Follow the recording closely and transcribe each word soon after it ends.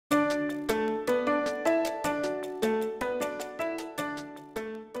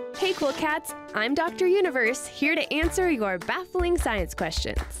Hey cool cats, I'm Dr. Universe, here to answer your baffling science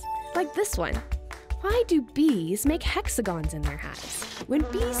questions. Like this one. Why do bees make hexagons in their hives? When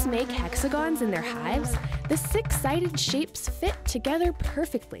bees make hexagons in their hives, the six-sided shapes fit together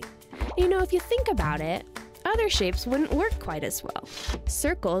perfectly. You know, if you think about it, other shapes wouldn't work quite as well.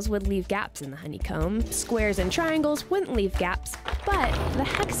 Circles would leave gaps in the honeycomb, squares and triangles wouldn't leave gaps, but the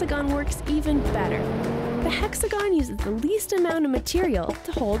hexagon works even better. The hexagon uses the least amount of material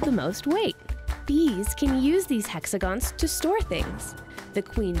to hold the most weight. Bees can use these hexagons to store things: the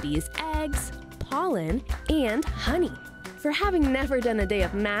queen bee's eggs, pollen, and honey. For having never done a day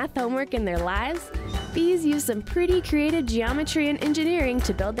of math homework in their lives, bees use some pretty creative geometry and engineering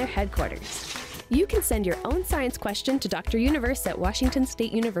to build their headquarters. You can send your own science question to Dr. Universe at Washington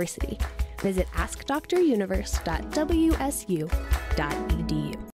State University. Visit AskDrUniverse.wsu.edu.